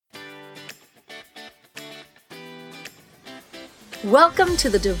Welcome to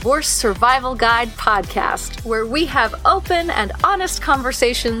the Divorce Survival Guide podcast, where we have open and honest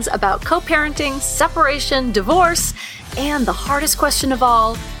conversations about co-parenting, separation, divorce, and the hardest question of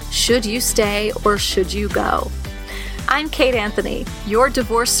all, should you stay or should you go? I'm Kate Anthony, your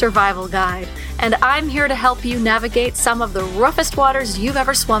divorce survival guide, and I'm here to help you navigate some of the roughest waters you've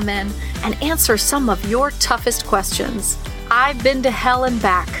ever swum in and answer some of your toughest questions. I've been to hell and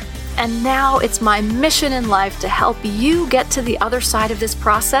back, and now it's my mission in life to help you get to the other side of this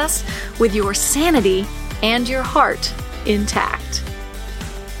process with your sanity and your heart intact.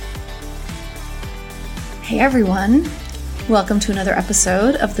 Hey everyone, welcome to another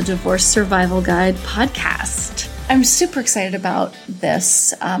episode of the Divorce Survival Guide podcast. I'm super excited about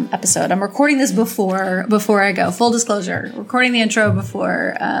this episode. I'm recording this before I go. Full disclosure, recording the intro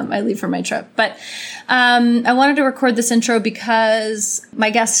before I leave for my trip. But I wanted to record this intro because my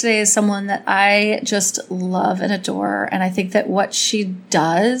guest today is someone that I just love and adore. And I think that what she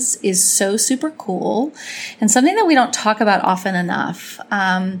does is so super cool and something that we don't talk about often enough,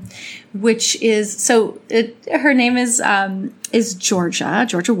 which is, her name is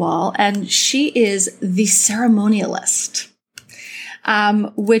Georgia Wall, and she is the ceremonialist,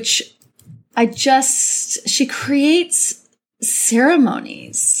 which she creates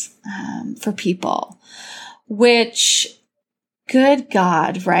ceremonies for people, which, good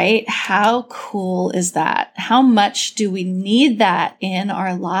God, right? How cool is that? How much do we need that in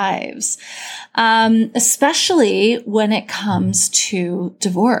our lives? Especially when it comes to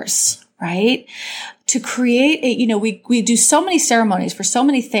divorce, right? To create we do so many ceremonies for so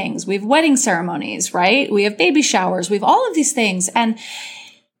many things. We have wedding ceremonies, right? We have baby showers. We have all of these things. And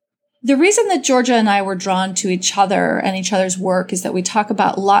the reason that Georgia and I were drawn to each other and each other's work is that we talk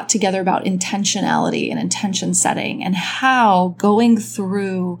a lot together about intentionality and intention setting and how going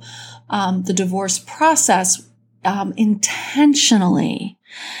through the divorce process intentionally,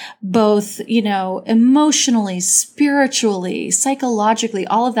 both, emotionally, spiritually, psychologically,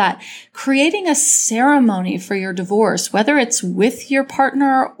 all of that, creating a ceremony for your divorce, whether it's with your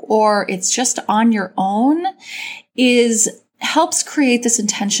partner or it's just on your own, helps create this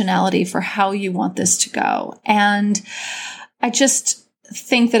intentionality for how you want this to go. And I just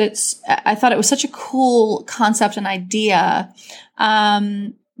think that I thought it was such a cool concept and idea,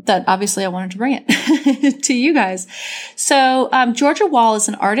 that obviously I wanted to bring it to you guys. So, Georgia Wall is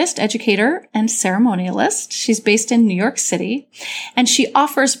an artist, educator, and ceremonialist. She's based in New York City, and she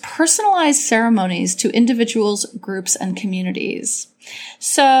offers personalized ceremonies to individuals, groups, and communities.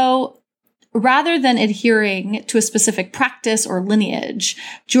 So, rather than adhering to a specific practice or lineage,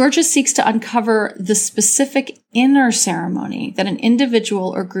 Georgia seeks to uncover the specific inner ceremony that an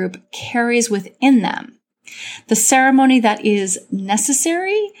individual or group carries within them. The ceremony that is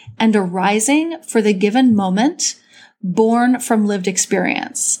necessary and arising for the given moment, born from lived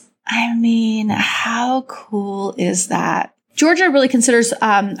experience. I mean, how cool is that? Georgia really considers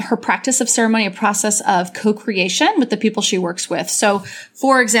her practice of ceremony a process of co-creation with the people she works with. So,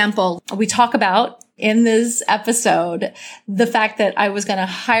 for example, we talk about in this episode the fact that I was going to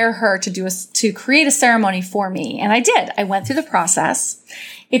hire her to create a ceremony for me, and I did. I went through the process.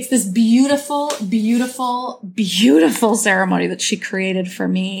 It's this beautiful, beautiful, beautiful ceremony that she created for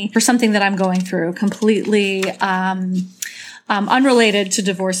me for something that I'm going through, completely unrelated to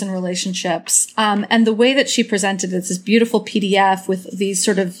divorce and relationships. And the way that she presented it's this beautiful PDF with these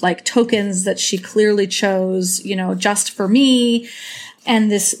sort of like tokens that she clearly chose, just for me.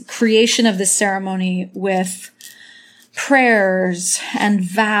 And this creation of this ceremony with prayers and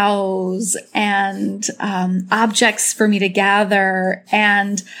vows and objects for me to gather.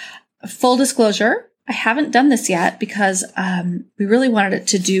 And full disclosure, I haven't done this yet because we really wanted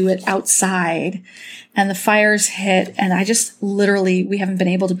to do it outside, and the fires hit, and we haven't been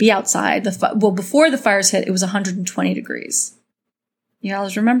able to be outside. Before the fires hit, it was 120 degrees. You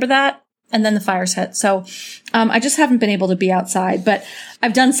guys remember that? And then the fires hit. So I just haven't been able to be outside, but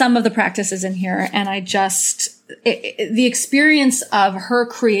I've done some of the practices in here, and the experience of her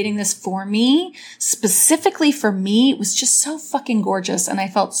creating this for me, specifically for me, was just so fucking gorgeous. And I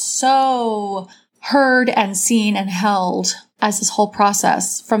felt so heard and seen and held as this whole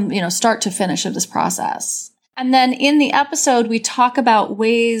process from, start to finish of this process. And then in the episode, we talk about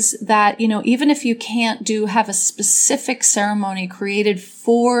ways that, even if you can't have a specific ceremony created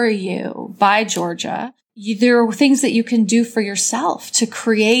for you by Georgia, there are things that you can do for yourself to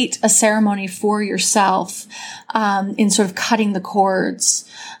create a ceremony for yourself, in sort of cutting the cords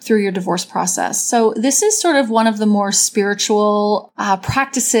through your divorce process. So this is sort of one of the more spiritual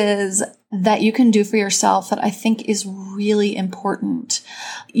practices that you can do for yourself that I think is really important.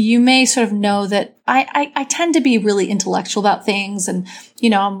 You may sort of know that I tend to be really intellectual about things, and,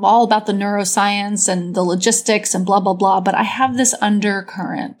 I'm all about the neuroscience and the logistics and blah, blah, blah. But I have this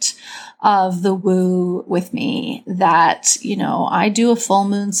undercurrent of the woo with me that, I do a full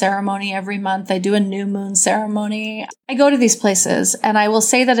moon ceremony every month. I do a new moon ceremony. I go to these places, and I will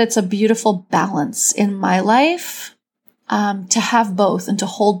say that it's a beautiful balance in my life. To have both and to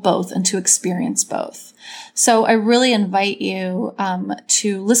hold both and to experience both. So I really invite you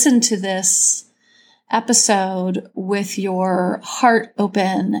to listen to this episode with your heart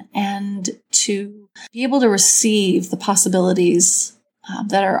open and to be able to receive the possibilities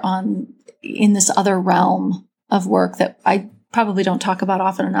that are in this other realm of work that I probably don't talk about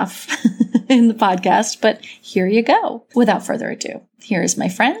often enough in the podcast, but here you go. Without further ado, here is my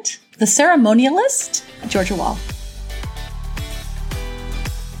friend, the ceremonialist, Georgia Wall.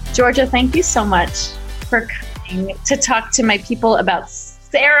 Georgia, thank you so much for coming to talk to my people about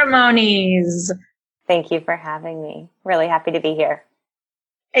ceremonies. Thank you for having me. Really happy to be here.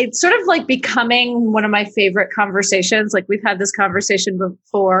 It's sort of like becoming one of my favorite conversations. Like, we've had this conversation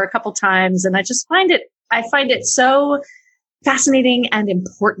before a couple times, and I find it so fascinating and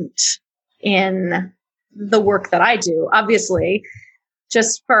important in the work that I do. Obviously,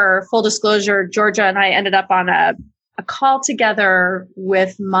 just for full disclosure, Georgia and I ended up on a call together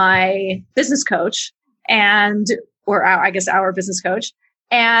with my business coach our business coach.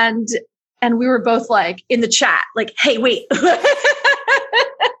 And we were both like in the chat, like, hey, wait.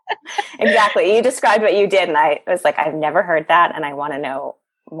 Exactly. You described what you did. And I was like, I've never heard that. And I want to know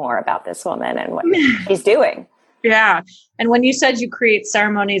more about this woman and what she's doing. Yeah. And when you said you create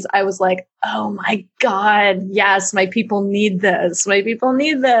ceremonies, I was like, oh my God, yes, my people need this. My people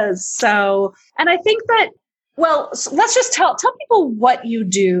need this. So, and I think that, well, so let's just tell people what you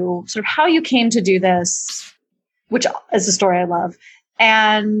do, sort of how you came to do this, which is a story I love,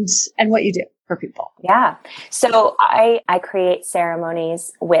 and what you do for people. Yeah. So I create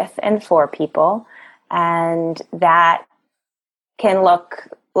ceremonies with and for people, and that can look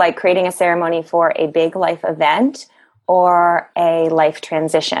like creating a ceremony for a big life event or a life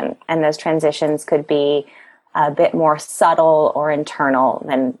transition. And those transitions could be a bit more subtle or internal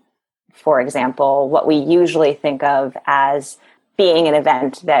than, for example, what we usually think of as being an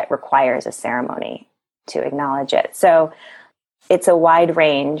event that requires a ceremony to acknowledge it. So it's a wide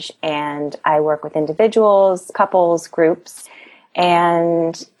range, and I work with individuals, couples, groups,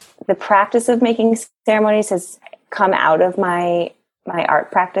 and the practice of making ceremonies has come out of my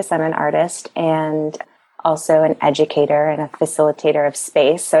art practice. I'm an artist and also an educator and a facilitator of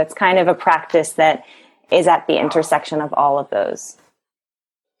space. So it's kind of a practice that is at the intersection of all of those.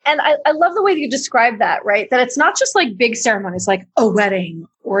 And I love the way that you describe that, right? That it's not just like big ceremonies like a wedding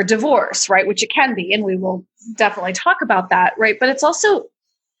or a divorce, right? Which it can be, and we will definitely talk about that, right? But it's also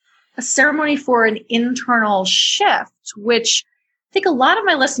a ceremony for an internal shift, which I think a lot of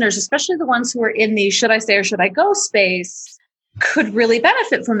my listeners, especially the ones who are in the should I stay or should I go space, could really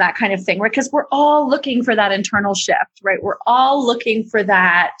benefit from that kind of thing, right? Because we're all looking for that internal shift, right? We're all looking for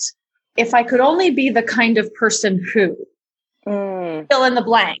that. If I could only be the kind of person who, fill in the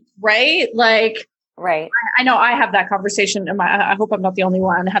blank, right? Like, right. I know I have that conversation I hope I'm not the only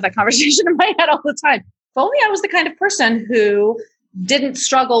one. I have that conversation in my head all the time. If only I was the kind of person who didn't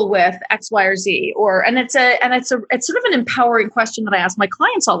struggle with X, Y, or Z, it's sort of an empowering question that I ask my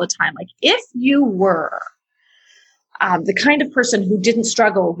clients all the time. Like, if you were the kind of person who didn't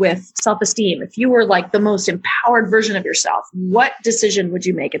struggle with self-esteem, if you were like the most empowered version of yourself, what decision would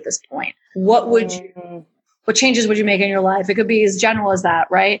you make at this point? What changes would you make in your life? It could be as general as that,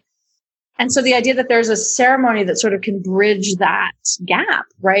 right? And so the idea that there's a ceremony that sort of can bridge that gap,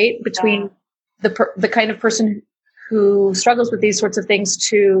 right, between the kind of person who struggles with these sorts of things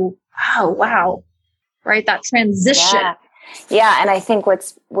to, oh, wow, right, that transition. Yeah, and I think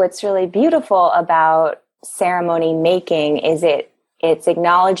what's really beautiful about ceremony making is it's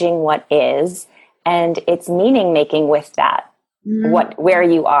acknowledging what is, and it's meaning making with that. Where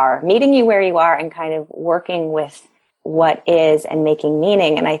you are, meeting you where you are, and kind of working with what is and making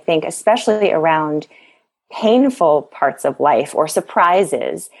meaning. And I think especially around painful parts of life or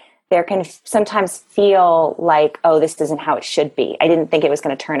surprises, there can sometimes feel like, oh, this isn't how it should be. I didn't think it was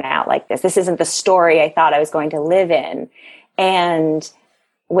going to turn out like this. This isn't the story I thought I was going to live in. And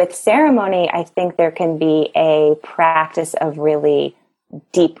with ceremony, I think there can be a practice of really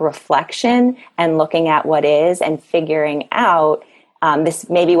deep reflection and looking at what is and figuring out, this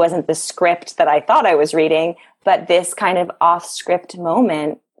maybe wasn't the script that I thought I was reading, but this kind of off-script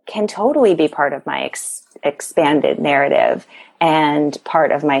moment can totally be part of my expanded narrative. and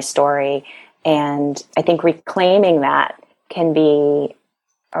part of my story. And I think reclaiming that can be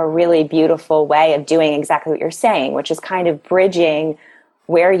a really beautiful way of doing exactly what you're saying, which is kind of bridging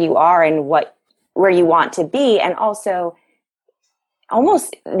where you are and where you want to be, and also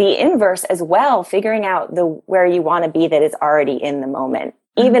almost the inverse as well, figuring out where you want to be that is already in the moment,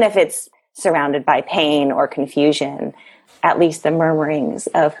 even if it's surrounded by pain or confusion. At least the murmurings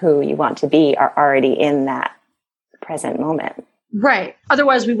of who you want to be are already in that present moment. Right.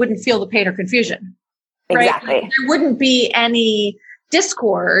 Otherwise, we wouldn't feel the pain or confusion. Exactly. Right? Like, there wouldn't be any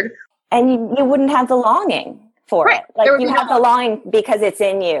discord. And you wouldn't have the longing for Right. it. Like you have the longing because it's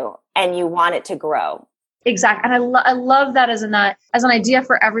in you and you want it to grow. Exactly. And I love that as an idea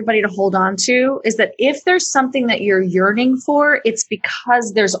for everybody to hold on to, is that if there's something that you're yearning for, it's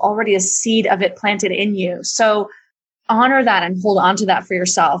because there's already a seed of it planted in you. So honor that and hold on to that for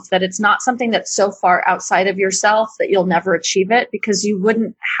yourself, that it's not something that's so far outside of yourself that you'll never achieve it, because you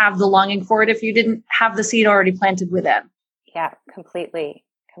wouldn't have the longing for it if you didn't have the seed already planted within. Yeah, completely.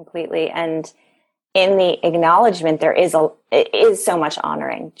 And in the acknowledgement, it is so much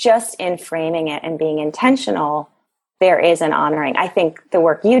honoring. Just in framing it and being intentional, there is an honoring. I think the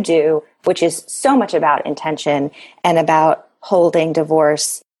work you do, which is so much about intention and about holding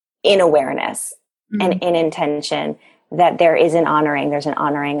divorce in awareness and in intention, that there is an honoring. There's an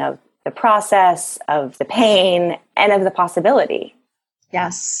honoring of the process, of the pain, and of the possibility.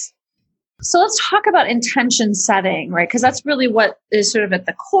 Yes. So let's talk about intention setting, right? Because that's really what is sort of at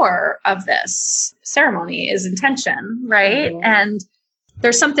the core of this ceremony is intention, right? Mm-hmm. And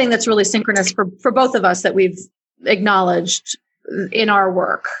there's something that's really synchronous for both of us that we've acknowledged in our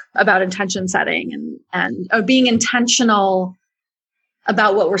work about intention setting and being intentional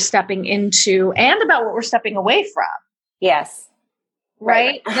about what we're stepping into and about what we're stepping away from. Yes.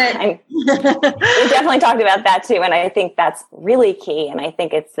 Right? We definitely talked about that too. And I think that's really key. And I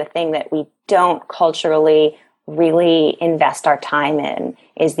think it's the thing that we don't culturally really invest our time in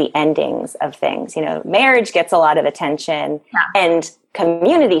is the endings of things. You know, marriage gets a lot of attention and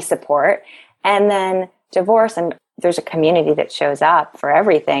community support. And then divorce, and there's a community that shows up for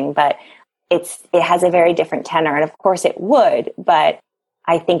everything, but it has a very different tenor. And of course it would, but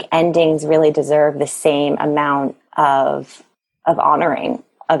I think endings really deserve the same amount of honoring,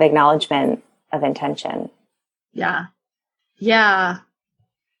 of acknowledgement, of intention. Yeah. Yeah.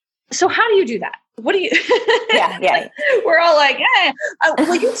 So how do you do that? What do you? Yeah. We're all like, yeah.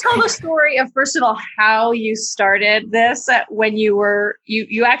 Will you tell the story of, first of all, how you started this when you were,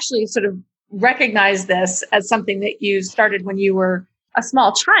 you actually sort of recognized this as something that you started when you were a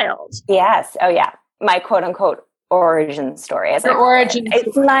small child? Yes. Oh yeah. My quote unquote origin story. Your origin.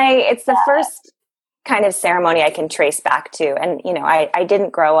 It's the first kind of ceremony I can trace back to. And, you know, I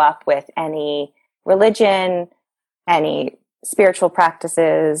didn't grow up with any religion, any spiritual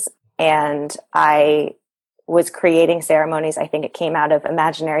practices, and I was creating ceremonies. I think it came out of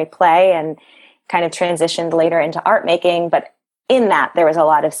imaginary play and kind of transitioned later into art making. But in that, there was a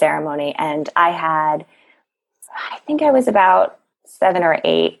lot of ceremony. And I think I was about 7 or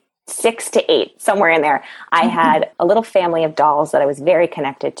 8, 6 to 8, somewhere in there. I had a little family of dolls that I was very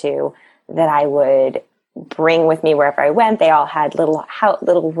connected to, that I would bring with me wherever I went. They all had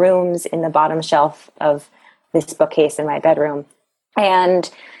little rooms in the bottom shelf of this bookcase in my bedroom. And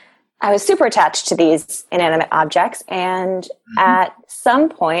I was super attached to these inanimate objects. And at some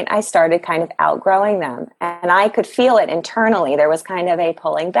point, I started kind of outgrowing them. And I could feel it internally. There was kind of a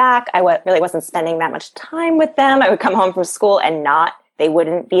pulling back. I really wasn't spending that much time with them. I would come home from school and they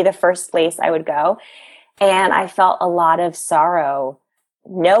wouldn't be the first place I would go. And I felt a lot of sorrow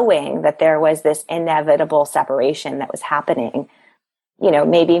knowing that there was this inevitable separation that was happening. You know,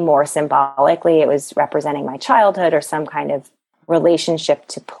 maybe more symbolically, it was representing my childhood or some kind of relationship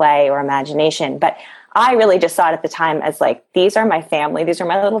to play or imagination. But I really just saw it at the time as like, these are my family, these are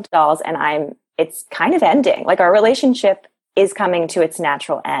my little dolls, and it's kind of ending. Like our relationship is coming to its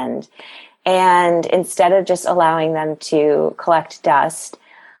natural end. And instead of just allowing them to collect dust,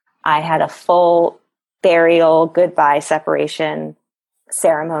 I had a full burial, goodbye, separation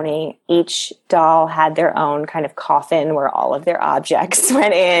ceremony. Each doll had their own kind of coffin where all of their objects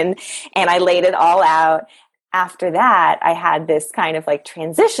went in, and I laid it all out. After that, I had this kind of like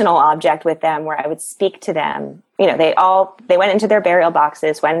transitional object with them where I would speak to them. You know, they went into their burial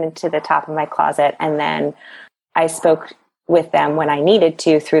boxes, went into the top of my closet, and then I spoke with them when I needed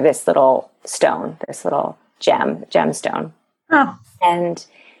to through this little stone, this little gemstone. Oh. And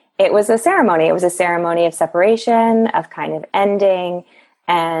it was a ceremony. It was a ceremony of separation, of kind of ending.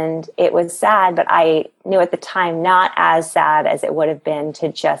 And it was sad, but I knew at the time not as sad as it would have been to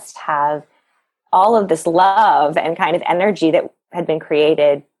just have all of this love and kind of energy that had been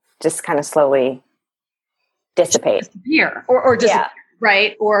created just kind of slowly dissipate. Disappear or disappear,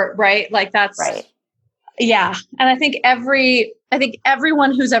 right? Or, right? Like that's, right. Yeah. And I think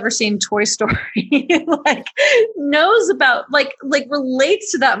everyone who's ever seen Toy Story, like knows about, like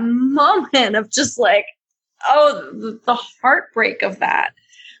relates to that moment of just like, oh, the heartbreak of that.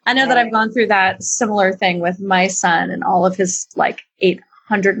 I know that I've gone through that similar thing with my son and all of his like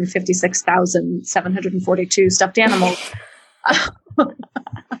 856,742 stuffed animals.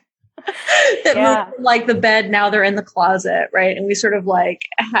 That moved from like the bed, now they're in the closet, right? And we sort of like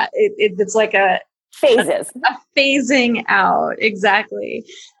it's like a phasing out, exactly.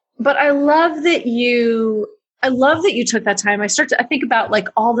 But I love that you took that time. I think about like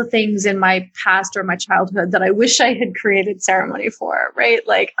all the things in my past or my childhood that I wish I had created ceremony for, right?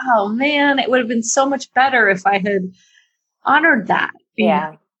 Like, oh man, it would have been so much better if I had honored that.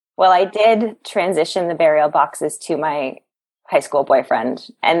 Yeah. Well, I did transition the burial boxes to my high school boyfriend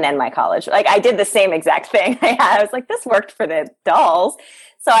and then my college. Like I did the same exact thing. I was like, this worked for the dolls.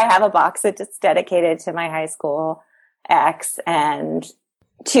 So I have a box that's dedicated to my high school ex and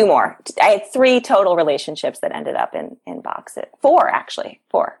 2 more. I had 3 total relationships that ended up in boxes. 4 actually.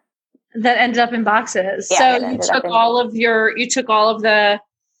 4. That ended up in boxes. Yeah, so you took all of the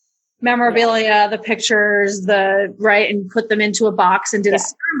memorabilia, the pictures, and put them into a box and did a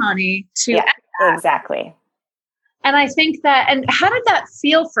ceremony to end that. Exactly. And I think that, and how did that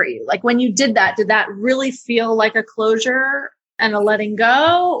feel for you? Like when you did that really feel like a closure and a letting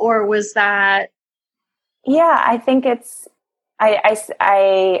go, or was that? Yeah, I think it's,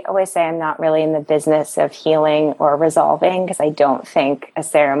 I always say I'm not really in the business of healing or resolving because I don't think a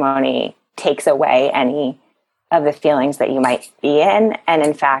ceremony takes away any of the feelings that you might be in. And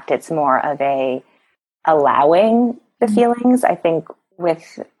in fact, it's more of a allowing the feelings. I think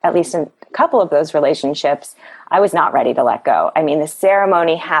with at least in a couple of those relationships, I was not ready to let go. I mean, the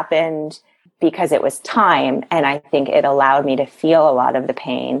ceremony happened because it was time, and I think it allowed me to feel a lot of the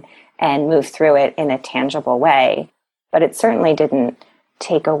pain and move through it in a tangible way. But it certainly didn't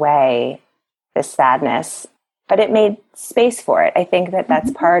take away the sadness, but it made space for it. I think that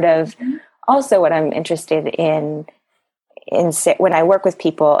that's part of also what I'm interested in when I work with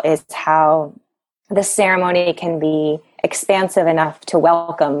people is how the ceremony can be expansive enough to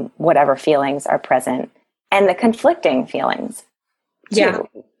welcome whatever feelings are present and the conflicting feelings too,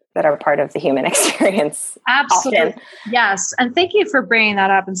 that are part of the human experience. Absolutely. Often. Yes. And thank you for bringing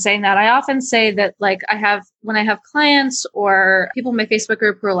that up and saying that. I often say that like when I have clients or people in my Facebook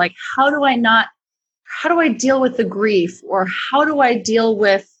group who are like, how do I deal with the grief, or how do I deal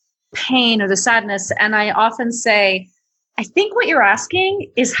with pain or the sadness? And I often say, I think what you're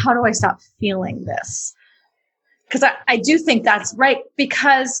asking is, how do I stop feeling this? Because I do think that's right.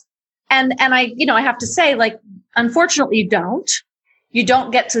 Because, and I have to say, like, unfortunately you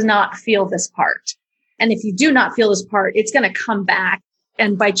don't get to not feel this part. And if you do not feel this part, it's going to come back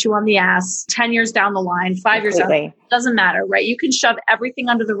and bite you on the ass 10 years down the line, 5 years down, it doesn't matter, right? You can shove everything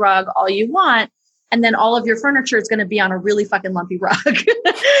under the rug all you want, and then all of your furniture is going to be on a really fucking lumpy rug.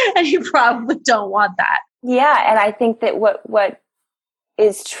 And you probably don't want that. Yeah. And I think that what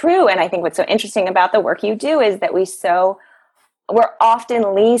is true, and I think what's so interesting about the work you do is that we're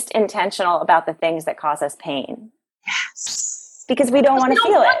often least intentional about the things that cause us pain. Yes. Because we don't want to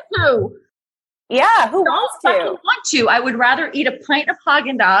feel it. Yeah, who wants to? Want to. I would rather eat a pint of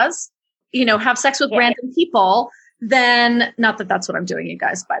Haagen-Dazs, have sex with random people than, not that that's what I'm doing, you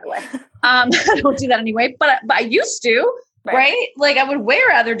guys, by the way. I don't do that anyway, but I used to, right? Like I would way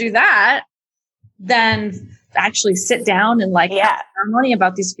rather do that than actually sit down and have a ceremony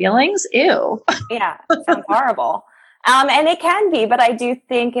about these feelings. Ew. Yeah, it sounds horrible. And it can be, but I do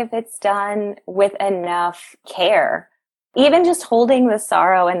think if it's done with enough care, even just holding the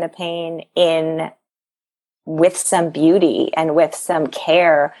sorrow and the pain in with some beauty and with some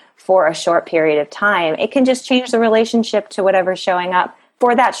care for a short period of time, it can just change the relationship to whatever's showing up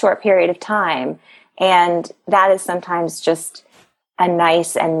for that short period of time. And that is sometimes just a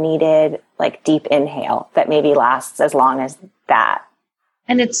nice and needed, deep inhale that maybe lasts as long as that.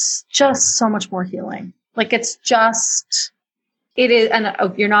 And it's just so much more healing. It is, and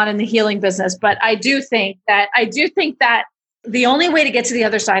you're not in the healing business, but I do think that the only way to get to the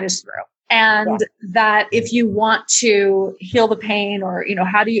other side is through. And that if you want to heal the pain, or,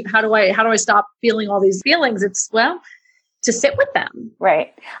 how do I stop feeling all these feelings? It's, to sit with them.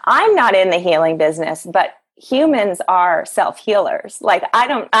 Right. I'm not in the healing business, but humans are self-healers.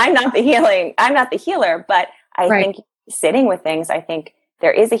 I'm not the healer, but I think sitting with things, I think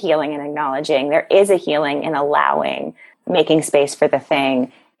there is a healing in acknowledging, there is a healing in allowing, making space for the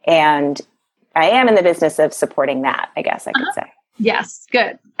thing. And I am in the business of supporting that, I guess I could say. Yes.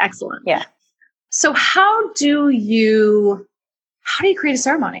 Good. Excellent. Yeah. So how do you create a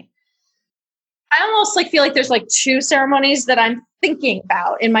ceremony? I almost feel like there's two ceremonies that I'm thinking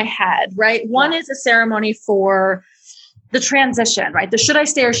about in my head, right? One is a ceremony for the transition, right? The should I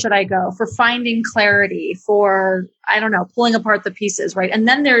stay or should I go, for finding clarity, for, I don't know, pulling apart the pieces, right? And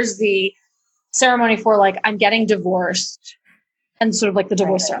then there's the ceremony for I'm getting divorced and sort of the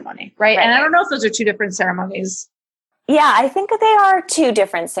divorce ceremony, right? And I don't know if those are two different ceremonies. Yeah, I think they are two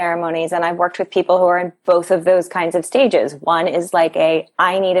different ceremonies. And I've worked with people who are in both of those kinds of stages. One is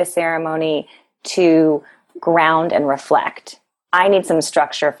I need a ceremony to ground and reflect. I need some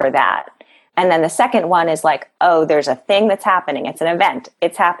structure for that. And then the second one is oh, there's a thing that's happening. It's an event.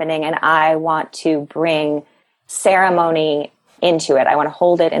 It's happening. And I want to bring ceremony into it. I want to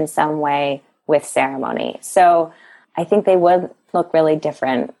hold it in some way with ceremony. So I think they would look really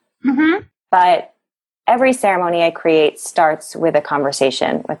different. Mm-hmm. But every ceremony I create starts with a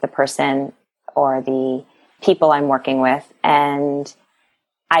conversation with the person or the people I'm working with. And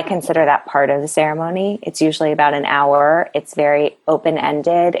I consider that part of the ceremony. It's usually about an hour. It's very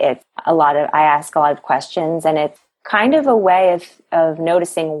open-ended. I ask a lot of questions, and it's kind of a way of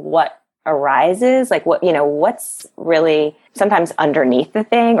noticing what arises, what's really sometimes underneath the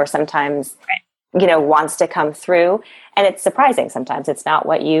thing, or sometimes, wants to come through. And it's surprising. Sometimes it's not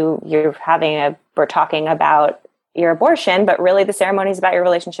what we're talking about your abortion, but really the ceremony is about your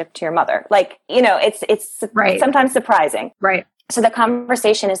relationship to your mother. It's sometimes surprising. Right. So the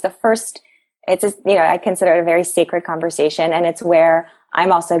conversation is the first, I consider it a very sacred conversation. And it's where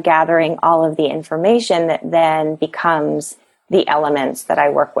I'm also gathering all of the information that then becomes the elements that I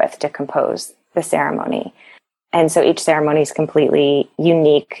work with to compose the ceremony. And so each ceremony is completely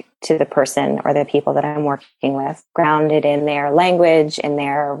unique to the person or the people that I'm working with, grounded in their language, in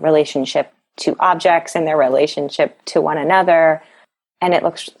their relationship to objects, in their relationship to one another. And it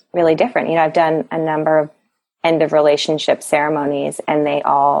looks really different. I've done a number of end of relationship ceremonies, and they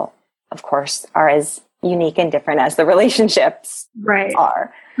all, of course, are as unique and different as the relationships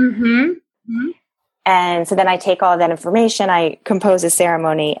are. Mm-hmm. Mm-hmm. And so then I take all of that information, I compose a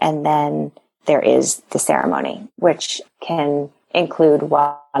ceremony, and then there is the ceremony, which can include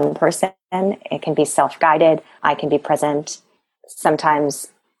one person. It can be self-guided. I can be present. Sometimes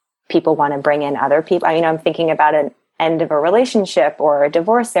people want to bring in other people. I'm thinking about an end of a relationship or a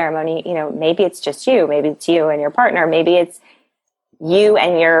divorce ceremony. Maybe it's just you, maybe it's you and your partner, maybe it's you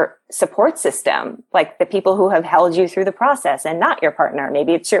and your support system, the people who have held you through the process, and not your partner.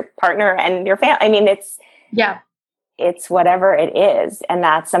 Maybe it's your partner and your family. It's whatever it is. And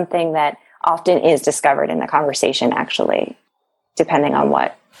that's something that often is discovered in the conversation, actually, depending on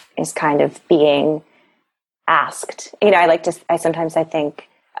what is kind of being asked. Sometimes I think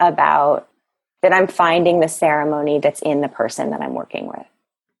about that I'm finding the ceremony that's in the person that I'm working with.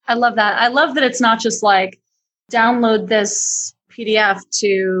 I love that. I love that it's not just download this PDF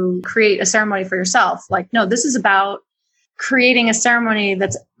to create a ceremony for yourself. No, this is about creating a ceremony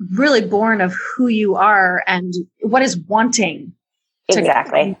that's really born of who you are and what is wanting to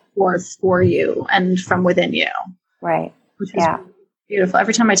come forth for you and from within you. Right. Which is beautiful.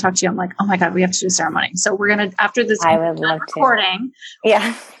 Every time I talk to you, I'm like, oh my God, we have to do a ceremony. So we're going to, after this recording,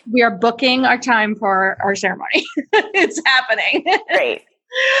 we are booking our time for our ceremony. It's happening. Great.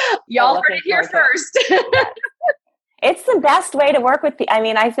 Y'all heard it here first. It's the best way to work with people.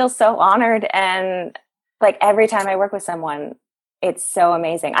 I feel so honored. And every time I work with someone, it's so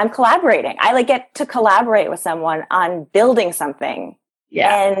amazing. I'm collaborating. I get to collaborate with someone on building something.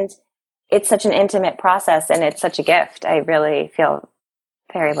 Yeah. And it's such an intimate process, and it's such a gift. I really feel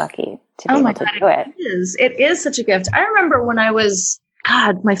very lucky to be able to do it. It is such a gift. I remember when I was,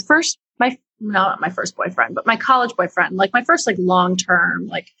 not my first boyfriend, but my college boyfriend, my first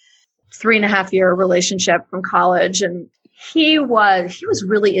long-term, 3.5 year relationship from college. And he was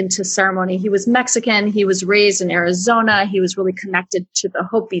really into ceremony. He was Mexican. He was raised in Arizona. He was really connected to the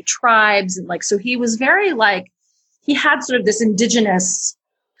Hopi tribes. And so he was very he had sort of this indigenous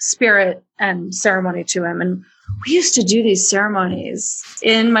spirit and ceremony to him. And we used to do these ceremonies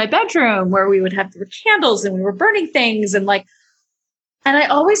in my bedroom where we would have the candles and we were burning things. And I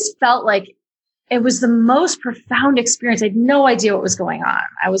always felt it was the most profound experience. I had no idea what was going on.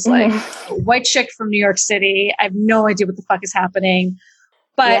 I was a white chick from New York City. I have no idea what the fuck is happening,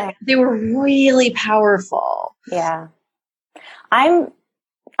 but they were really powerful. Yeah. I'm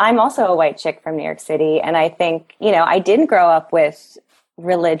also a white chick from New York City. And I think, I didn't grow up with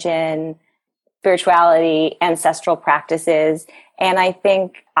religion, spirituality, ancestral practices. And I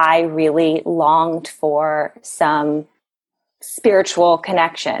think I really longed for some spiritual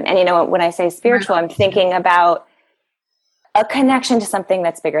connection. And, you know, when I say spiritual, I'm thinking about a connection to something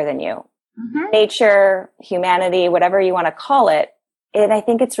that's bigger than you. Nature, humanity, whatever you want to call it. And I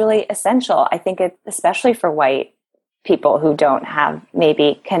think it's really essential. I think it, especially for white people who don't have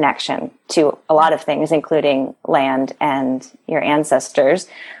maybe connection to a lot of things, including land and your ancestors.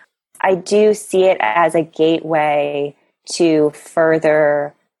 I do see it as a gateway to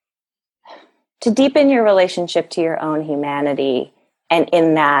deepen your relationship to your own humanity, and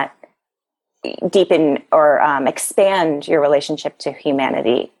in that deepen or expand your relationship to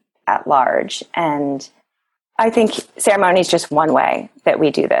humanity at large. And I think ceremony is just one way that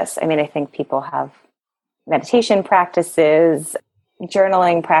we do this. I mean, I think people have meditation practices,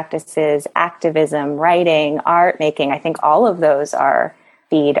 journaling practices, activism, writing, art making. I think all of those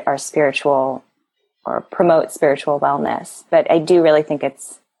feed our spiritual or promote spiritual wellness. But I do really think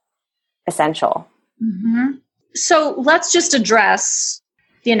it's essential. So let's just address,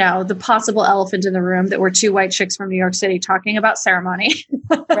 you know, the possible elephant in the room that we're two white chicks from New York City talking about ceremony.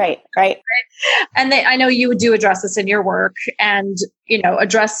 Right. And I know you do address this in your work and, you know,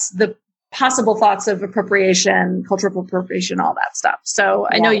 address the possible thoughts of appropriation, cultural appropriation, all that stuff. So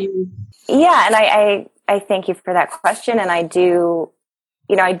I know you. Yeah. And I thank you for that question. And I do,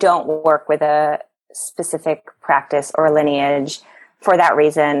 you know, I don't work with a specific practice or lineage for that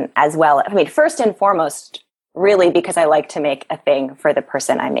reason as well. I mean, first and foremost, really because I like to make a thing for the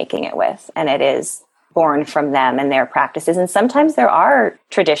person I'm making it with. And it is born from them and their practices. And sometimes there are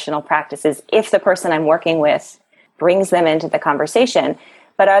traditional practices if the person I'm working with brings them into the conversation.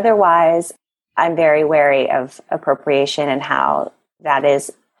 But otherwise, I'm very wary of appropriation and how that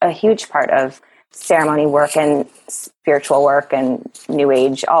is a huge part of ceremony work and spiritual work and New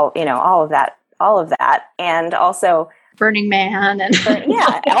Age, all of that. And also Burning Man and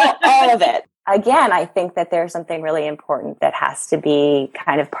all of it. Again, I think that there's something really important that has to be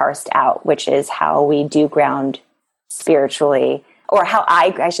kind of parsed out, which is how we do ground spiritually, or how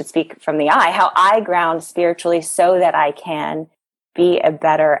I should speak from the how I ground spiritually so that I can be a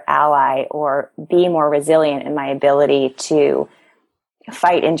better ally or be more resilient in my ability to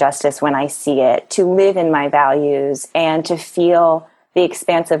fight injustice when I see it, to live in my values, and to feel the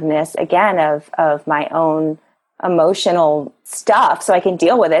expansiveness, again, of my own emotional stuff so I can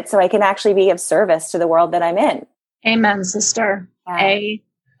deal with it, so I can actually be of service to the world that I'm in. Amen, sister. A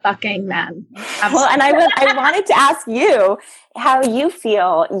fucking man. Well, and I wanted to ask you how you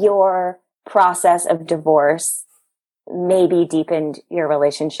feel your process of divorce maybe deepened your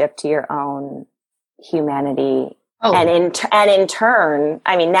relationship to your own humanity. And in turn,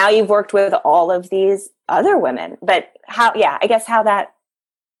 I mean, now you've worked with all of these other women, but how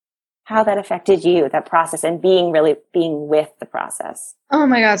that affected you, that process, and being with the process. Oh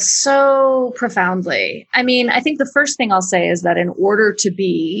my God, so profoundly. I mean, I think the first thing I'll say is that in order to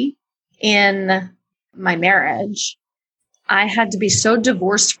be in my marriage, I had to be so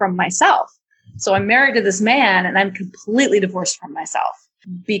divorced from myself. So I'm married to this man and I'm completely divorced from myself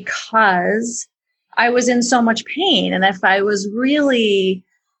because I was in so much pain. And if I was really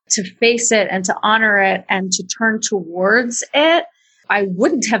to face it and to honor it and to turn towards it, I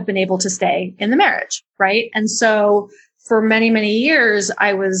wouldn't have been able to stay in the marriage. Right. And so for many, many years,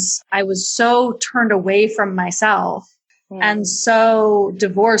 I was so turned away from myself and so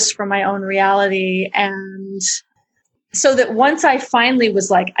divorced from my own reality. And so that once I finally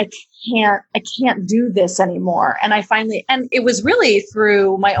was like, I can't do this anymore. And and it was really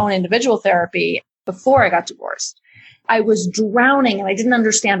through my own individual therapy before I got divorced. I was drowning and I didn't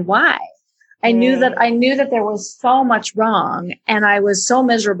understand why. I knew that there was so much wrong and I was so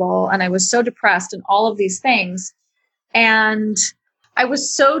miserable and I was so depressed and all of these things. And I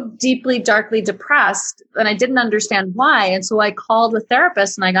was so deeply, darkly depressed and I didn't understand why. And so I called a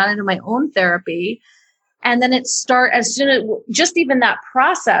therapist and I got into my own therapy. And then just even that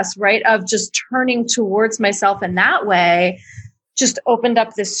process, right, of just turning towards myself in that way, just opened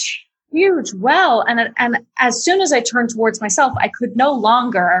up this huge well. And as soon as I turned towards myself, I could no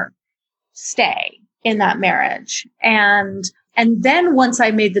longer stay in that marriage. And then once I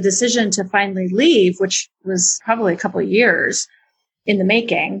made the decision to finally leave, which was probably a couple of years in the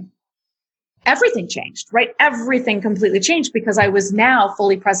making, everything changed, right? Everything completely changed because I was now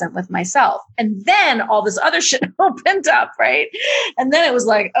fully present with myself. And then all this other shit opened up, right? And then it was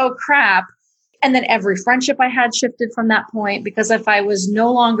like, oh crap. And then every friendship I had shifted from that point, because if I was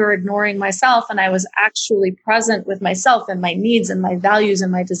no longer ignoring myself and I was actually present with myself and my needs and my values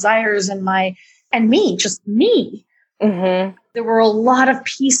and my desires and just me, there were a lot of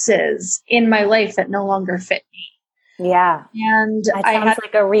pieces in my life that no longer fit me. Yeah. And it sounds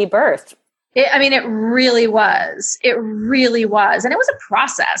like a rebirth. It really was. It really was. And it was a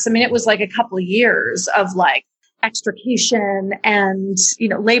process. I mean, it was like a couple of years of like extrication and,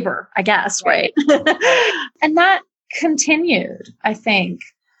 labor, I guess. Right. And that continued, I think.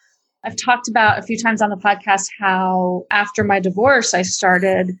 I've talked about a few times on the podcast how after my divorce,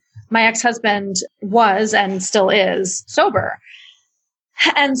 my ex-husband was and still is sober.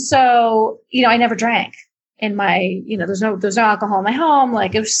 And so, I never drank in my, there's no alcohol in my home.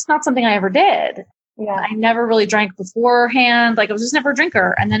 Like, it was just not something I ever did. Yeah. I never really drank beforehand. Like, I was just never a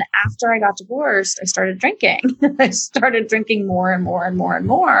drinker. And then after I got divorced, I started drinking. I started drinking more and more and more and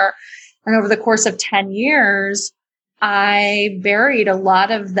more. And over the course of 10 years, I buried a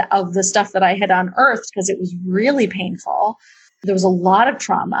lot of the stuff that I had unearthed because it was really painful. There was a lot of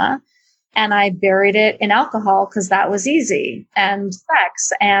trauma. And I buried it in alcohol because that was easy, and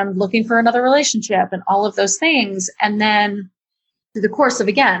sex and looking for another relationship and all of those things. And then through the course of,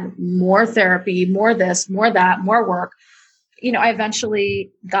 again, more therapy, more this, more that, more work, I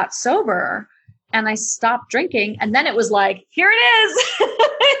eventually got sober and I stopped drinking. And then it was like, here it is.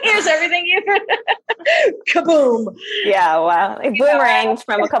 Here's everything you kaboom. Yeah. Wow. Like boomeranged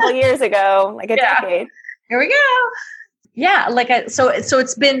from a couple of years ago, like a decade. Here we go. Yeah. So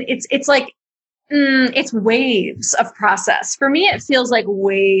it's like, it's waves of process. For me, it feels like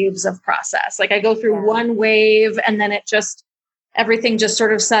waves of process. Like I go through one wave and then everything just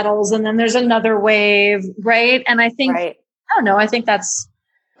sort of settles. And then there's another wave. Right. And I think, I don't know, I think that's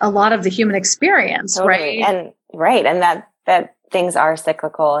a lot of the human experience. Totally. Right. And that things are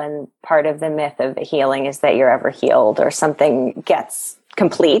cyclical. And part of the myth of the healing is that you're ever healed or something gets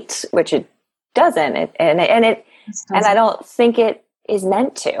complete, which it doesn't. And I don't think it is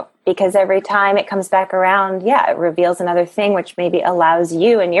meant to, because every time it comes back around, it reveals another thing, which maybe allows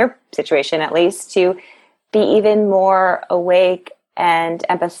you, in your situation at least, to be even more awake and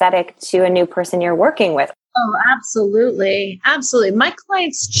empathetic to a new person you're working with. Oh, absolutely. Absolutely. My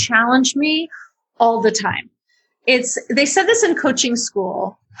clients challenge me all the time. They said this in coaching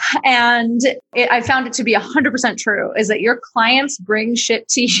school, and I found it to be 100% true, is that your clients bring shit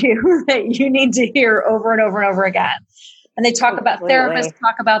to you that you need to hear over and over and over again. And they talk about, therapists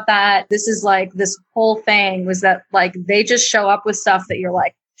talk about that. This is like, this whole thing was that like, they just show up with stuff that you're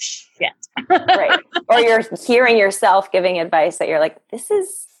like, shit. Right. Or you're hearing yourself giving advice that you're like, this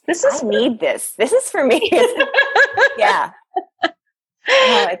is I need this. This is for me. Yeah.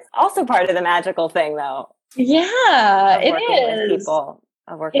 Oh, it's also part of the magical thing though. Yeah, it is.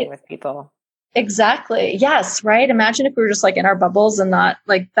 Working with people. Exactly. Yes. Right. Imagine if we were just like in our bubbles and not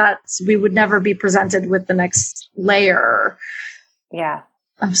like that, we would never be presented with the next layer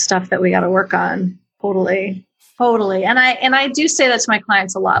of stuff that we got to work on. Totally. And I do say that to my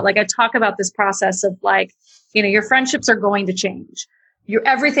clients a lot. Like I talk about this process of like, your friendships are going to change.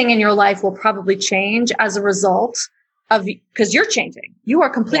 Everything in your life will probably change as a result of, because you're changing. You are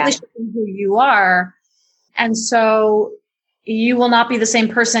completely shifting who you are. And so you will not be the same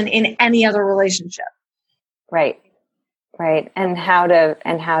person in any other relationship. Right. And how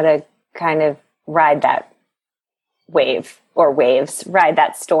to kind of ride that wave or waves, ride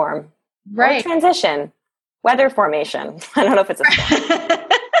that storm. Right. Or transition, weather formation. I don't know if it's a storm.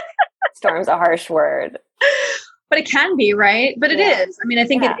 Storm's a harsh word. But it can be, right? But it is. I mean, I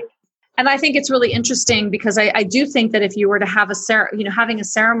think and I think it's really interesting because I do think that if you were to have having a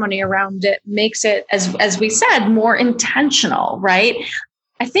ceremony around it makes it, as we said, more intentional, right?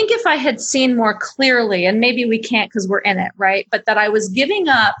 I think if I had seen more clearly, and maybe we can't because we're in it, right? But that I was giving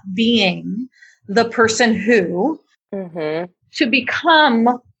up being the person who to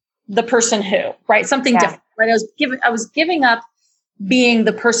become the person who, right? Something different, right? I was giving up being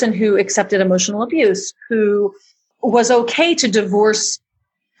the person who accepted emotional abuse, who was okay to divorce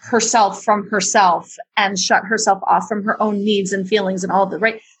herself from herself and shut herself off from her own needs and feelings and all of it,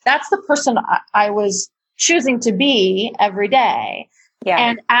 right? That's the person I was choosing to be every day. Yeah.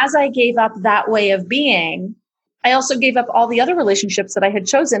 And as I gave up that way of being, I also gave up all the other relationships that I had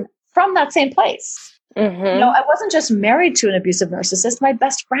chosen from that same place. I wasn't just married to an abusive narcissist. My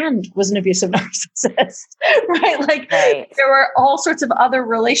best friend was an abusive narcissist, right? There were all sorts of other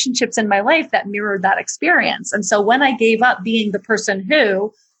relationships in my life that mirrored that experience. And so when I gave up being the person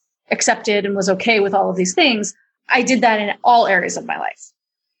who accepted and was okay with all of these things, I did that in all areas of my life.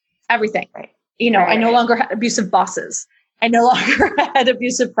 Everything. Right. I no longer had abusive bosses. I no longer had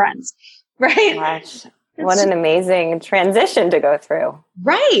abusive friends. Right. Gosh, what an amazing transition to go through.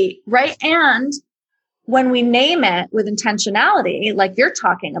 Right. And when we name it with intentionality, like you're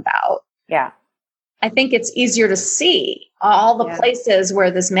talking about, I think it's easier to see all the places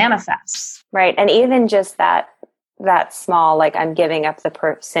where this manifests. Right. And even just that small, like I'm giving up the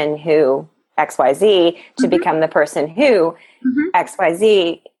person who XYZ to become the person who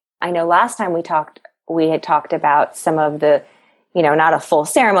XYZ. I know last time we had talked about some of the, not a full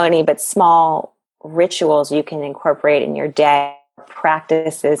ceremony, but small rituals you can incorporate in your day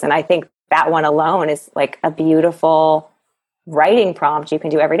practices. And I think that one alone is like a beautiful writing prompt you can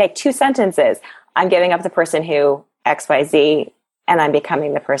do every day. 2 sentences. I'm giving up the person who XYZ, and I'm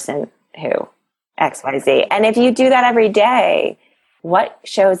becoming the person who XYZ. And if you do that every day, what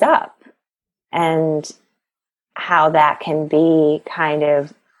shows up and how that can be kind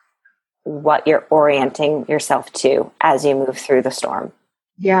of what you're orienting yourself to as you move through the storm.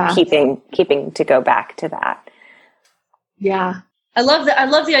 Yeah. Keeping to go back to that. Yeah. I love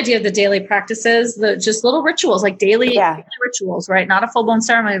the idea of the daily practices, the just little rituals, like daily rituals, right? Not a full-blown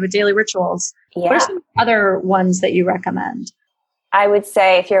ceremony, but daily rituals. Yeah. What are some other ones that you recommend? I would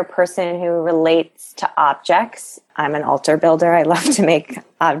say if you're a person who relates to objects, I'm an altar builder. I love to make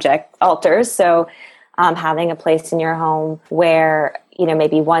object altars. So having a place in your home where,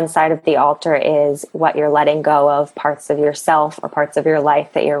 maybe one side of the altar is what you're letting go of, parts of yourself or parts of your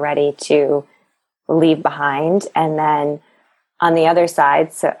life that you're ready to leave behind. And then on the other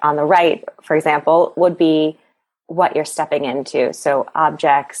side, so on the right, for example, would be what you're stepping into. So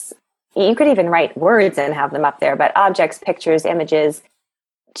objects, you could even write words and have them up there, but objects, pictures, images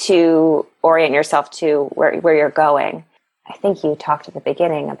to orient yourself to where you're going. I think you talked at the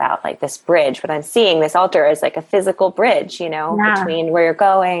beginning about like this bridge. What I'm seeing, this altar is like a physical bridge, between where you're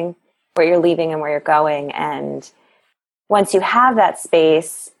going, where you're leaving and where you're going. And once you have that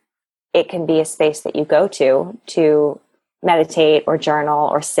space, it can be a space that you go to meditate or journal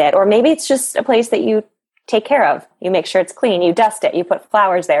or sit, or maybe it's just a place that you take care of. You make sure it's clean, you dust it, you put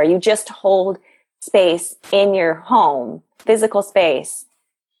flowers there, you just hold space in your home, physical space,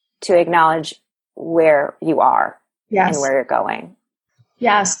 to acknowledge where you are. Yes. And where you're going.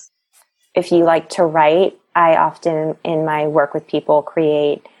 Yes. If you like to write, I often in my work with people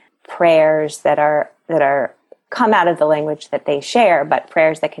create prayers that are come out of the language that they share, but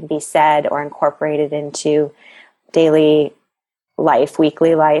prayers that can be said or incorporated into daily life,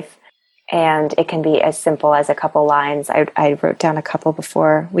 weekly life. And it can be as simple as a couple lines. I wrote down a couple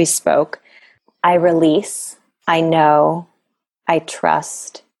before we spoke. I release, I know, I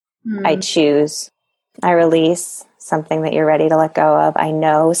trust, I choose. I release something that you're ready to let go of. I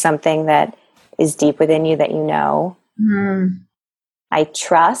know something that is deep within you that you know. I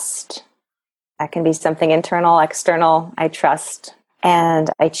trust. That can be something internal, external. I trust and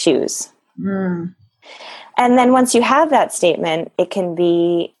I choose. And then once you have that statement, it can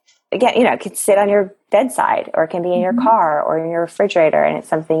be, again, it could sit on your bedside, or it can be in your car or in your refrigerator. And it's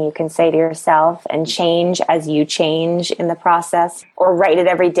something you can say to yourself and change as you change in the process, or write it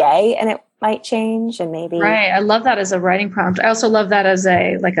every day and it might change. And maybe. Right. I love that as a writing prompt. I also love that as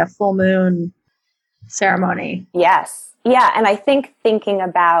a full moon ceremony. Yes. Yeah. And I think thinking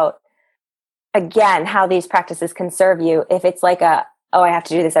about, again, how these practices can serve you, if it's like I have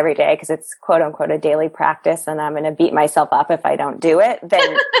to do this every day because it's quote unquote a daily practice and I'm going to beat myself up if I don't do it,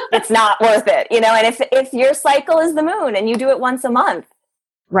 then it's not worth it, And if your cycle is the moon and you do it once a month,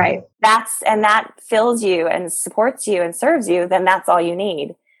 right. that fills you and supports you and serves you, then that's all you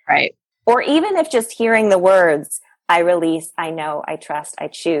need. Right. Or even if just hearing the words, I release, I know, I trust, I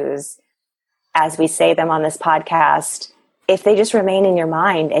choose, as we say them on this podcast, if they just remain in your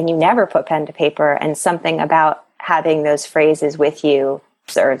mind and you never put pen to paper and something about having those phrases with you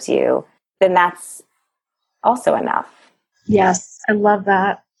serves you, then that's also enough. Yes. I love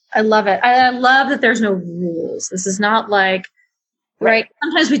that. I love it. I love that there's no rules. This is not like, right.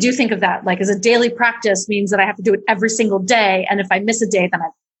 Sometimes we do think of that, like as a daily practice means that I have to do it every single day. And if I miss a day, then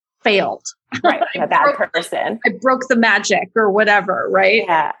I've failed. Right. I'm a bad person. I broke the magic or whatever. Right.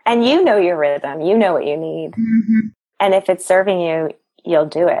 Yeah. And you know your rhythm, you know what you need. And if it's serving you, you'll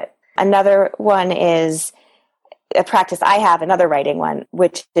do it. Another one is a practice I have, another writing one,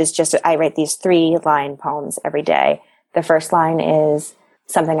 which is just, I write these 3-line poems every day. The first line is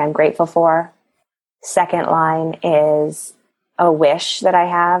something I'm grateful for. Second line is a wish that I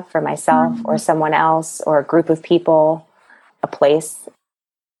have for myself or someone else or a group of people, a place.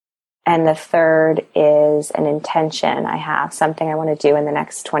 And the third is an intention I have, something I want to do in the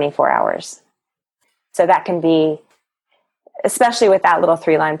next 24 hours. So that can be, especially with that little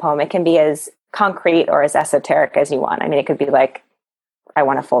 3-line poem, it can be as concrete or as esoteric as you want. I mean, it could be like, I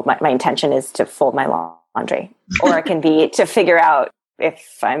want to fold my intention is to fold my laundry, or it can be to figure out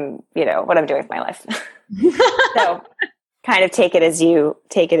if I'm, what I'm doing with my life. So kind of take it as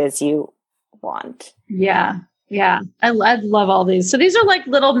you want. Yeah. Yeah. I love all these. So these are like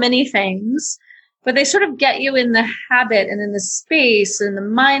little mini things, but they sort of get you in the habit and in the space and the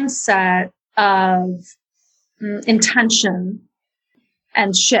mindset of intention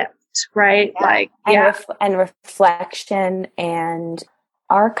and shift, right? And reflection and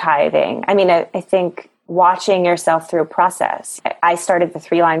archiving. I mean, I think watching yourself through a process. I started the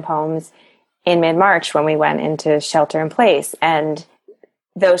 3-line poems in mid-March when we went into shelter in place. And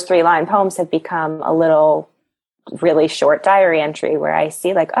those 3-line poems have become a little really short diary entry where I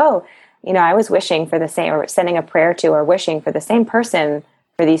see like, oh, I was wishing for the same, or sending a prayer to, or wishing for the same person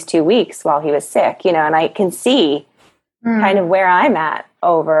for these 2 weeks while he was sick, and I can see kind of where I'm at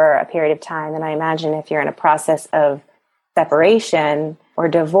over a period of time. And I imagine if you're in a process of separation or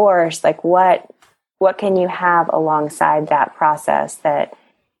divorce, like what can you have alongside that process that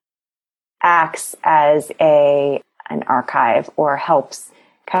acts as an archive or helps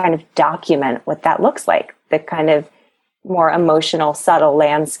kind of document what that looks like, the kind of more emotional, subtle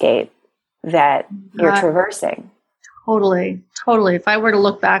landscape that you're traversing. Totally. If I were to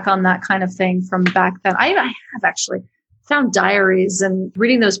look back on that kind of thing from back then, I have actually found diaries, and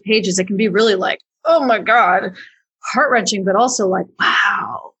reading those pages, it can be really like, oh my God, heart-wrenching, but also like,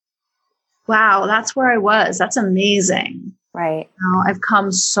 wow, that's where I was. That's amazing. Right. I've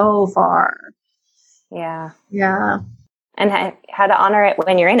come so far. Yeah. Yeah. And how to honor it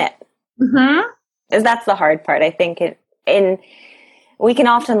when you're in it. Mm-hmm. Because that's the hard part. I think we can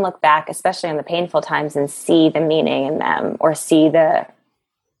often look back, especially on the painful times, and see the meaning in them, or see the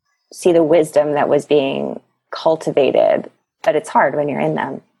wisdom that was being cultivated. But it's hard when you're in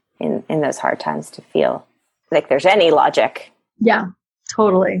them, in those hard times, to feel like there's any logic. Yeah,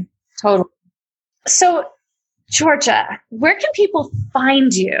 totally. So, Georgia, where can people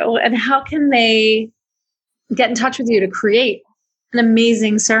find you, and how can they get in touch with you to create an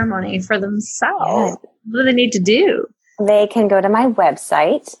amazing ceremony for themselves? Yeah. What do they need to do? They can go to my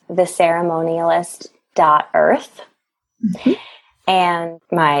website, theceremonialist.earth. Mm-hmm. And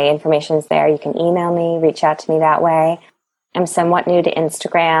my information's there. You can email me, reach out to me that way. I'm somewhat new to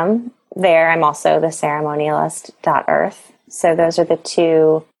Instagram. There, I'm also theceremonialist.earth. So those are the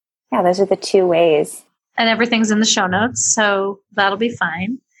two ways. And everything's in the show notes, so that'll be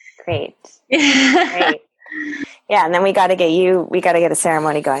fine. Great. Yeah, and then we got to get a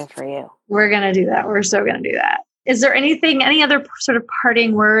ceremony going for you. We're going to do that. We're so going to do that. Is there any other sort of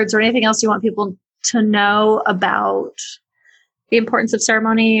parting words or anything else you want people to know about the importance of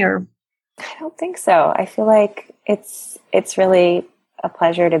ceremony? Or I don't think so. I feel like it's really a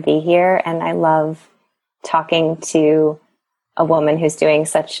pleasure to be here, and I love talking to a woman who's doing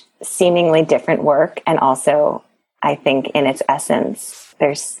such seemingly different work, and also I think in its essence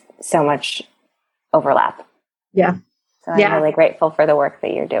there's so much overlap. Yeah. So I'm really grateful for the work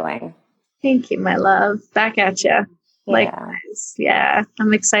that you're doing. Thank you, my love. Back at you. Likewise. Yeah.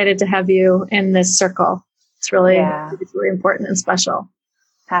 I'm excited to have you in this circle. It's really important and special.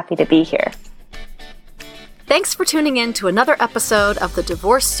 Happy to be here. Thanks for tuning in to another episode of the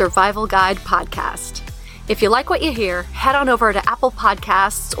Divorce Survival Guide podcast. If you like what you hear, head on over to Apple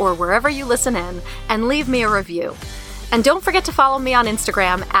Podcasts or wherever you listen in and leave me a review. And don't forget to follow me on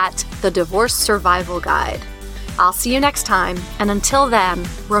Instagram at the Divorce Survival Guide. I'll see you next time, and until then,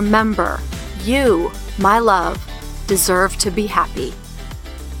 remember, you, my love, deserve to be happy.